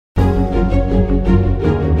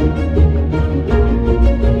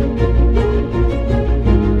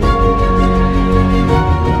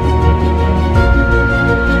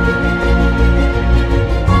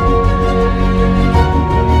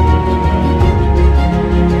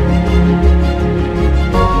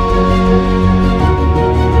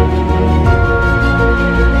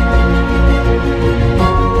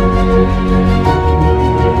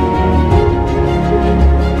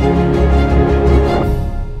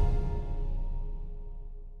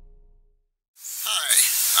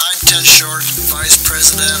Short, Vice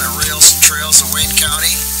President of Rails and Trails of Wayne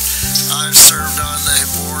County. I've served on the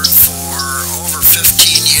board for over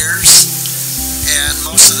 15 years, and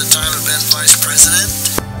most of the time I've been Vice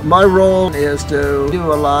President. My role is to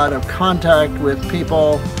do a lot of contact with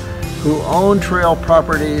people who own trail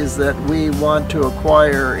properties that we want to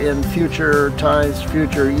acquire in future times,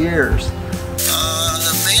 future years.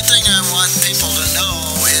 The main thing I want people to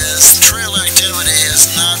know is trail activity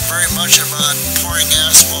is not very much about pouring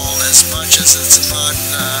asphalt as much as it's about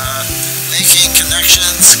making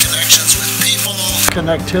connections with people.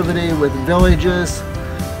 Connectivity with villages.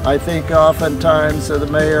 I think oftentimes the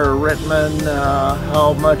Mayor Rittman,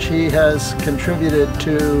 how much he has contributed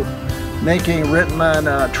to making Rittman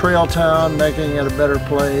a trail town, making it a better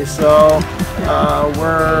place. So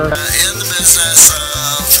we're in the business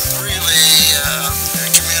of really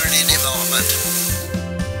community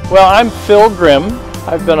development. Well, I'm Phil Grimm.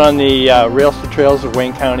 I've been on the Rails to Trails of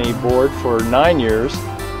Wayne County board for 9 years.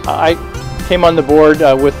 I came on the board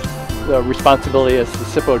with the responsibility as the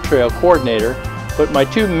Sippo Trail coordinator, but my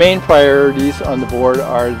two main priorities on the board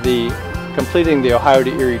are completing the Ohio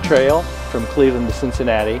to Erie Trail from Cleveland to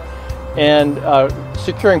Cincinnati, and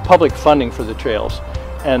securing public funding for the trails.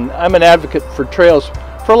 And I'm an advocate for trails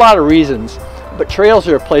for a lot of reasons, but trails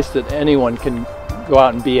are a place that anyone can go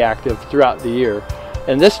out and be active throughout the year.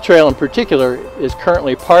 And this trail in particular is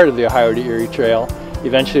currently part of the Ohio to Erie Trail.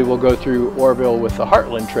 Eventually we'll go through Orville with the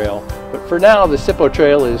Heartland Trail. But for now, the Sippo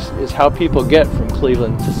Trail is how people get from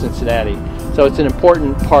Cleveland to Cincinnati. So it's an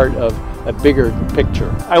important part of a bigger picture.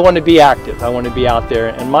 I want to be active, I want to be out there,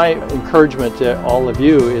 and my encouragement to all of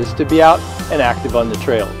you is to be out and active on the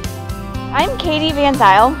trail. I'm Katie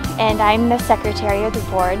VanZile, and I'm the Secretary of the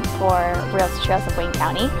Board for Rails to Trails of Wayne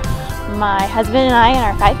County. My husband and I and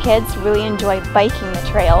our 5 kids really enjoy biking the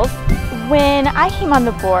trails. When I came on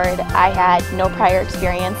the board, I had no prior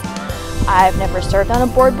experience. I've never served on a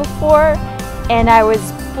board before, and I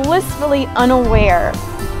was blissfully unaware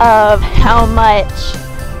of how much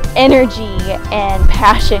energy and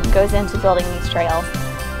passion goes into building these trails.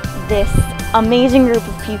 This amazing group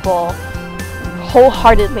of people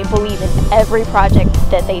wholeheartedly believe in every project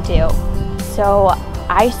that they do. So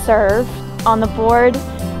I serve on the board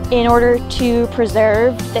in order to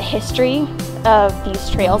preserve the history of these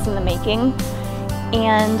trails in the making,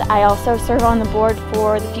 and I also serve on the board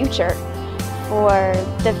for the future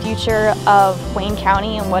of Wayne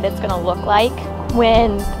County and what it's going to look like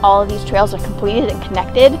when all of these trails are completed and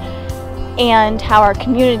connected, and how our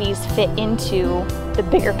communities fit into the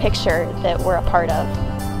bigger picture that we're a part of.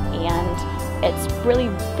 And it's really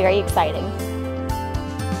very exciting.